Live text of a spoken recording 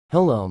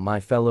Hello my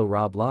fellow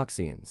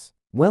Robloxians.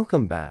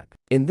 Welcome back.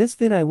 In this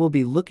vid I will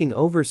be looking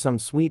over some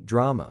sweet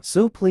drama,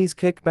 so please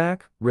kick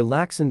back,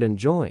 relax and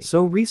enjoy.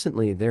 So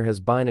recently there has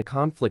been a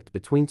conflict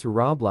between two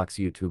Roblox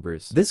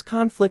YouTubers. This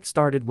conflict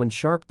started when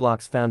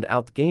Sharkblocks found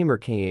out gamer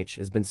KH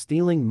has been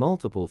stealing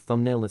multiple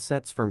thumbnail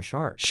assets from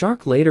Shark.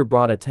 Shark later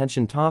brought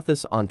attention to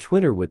this on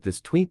Twitter with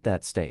this tweet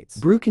that states,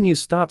 "Bro, can you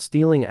stop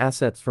stealing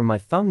assets from my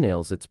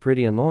thumbnails? It's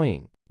pretty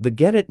annoying. The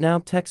get it now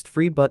text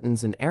free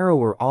buttons and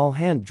arrow are all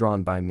hand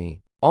drawn by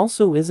me.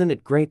 Also, isn't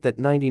it great that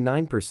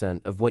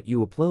 99% of what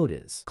you upload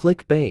is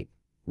clickbait?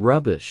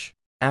 Rubbish."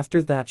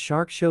 After that,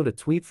 Shark showed a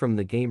tweet from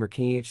the gamer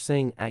KH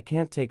saying, "I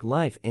can't take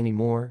life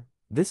anymore.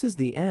 This is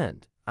the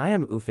end. I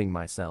am oofing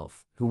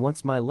myself. Who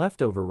wants my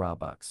leftover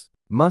Robux?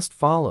 Must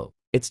follow."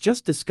 It's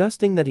just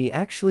disgusting that he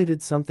actually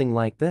did something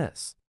like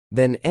this.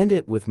 Then end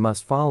it with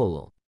must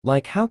follow.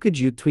 Like, how could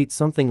you tweet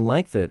something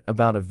like that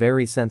about a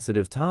very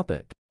sensitive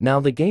topic? Now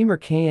the gamer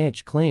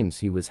KH claims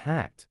he was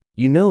hacked.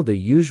 You know, the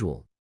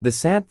usual. The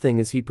sad thing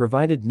is he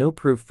provided no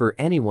proof for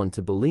anyone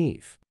to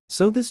believe.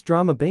 So this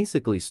drama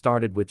basically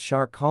started with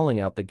Shark calling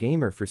out the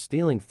gamer for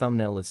stealing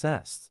thumbnail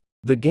assets.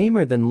 The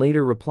gamer then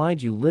later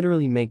replied, "You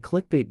literally make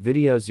clickbait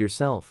videos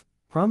yourself,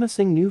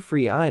 promising new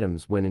free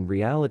items when in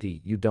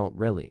reality you don't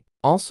really.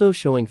 Also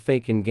showing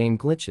fake in-game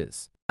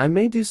glitches. I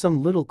may do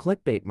some little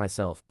clickbait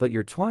myself, but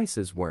you're twice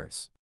as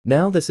worse."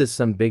 Now this is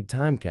some big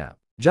time cap.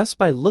 Just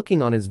by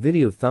looking on his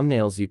video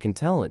thumbnails you can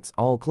tell it's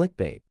all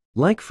clickbait.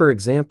 Like for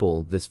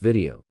example this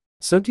video.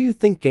 So do you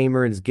think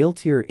gamer is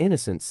guilty or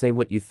innocent? Say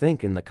what you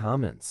think in the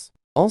comments.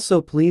 Also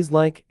please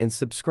like and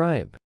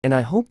subscribe. And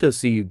I hope to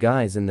see you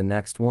guys in the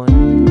next one.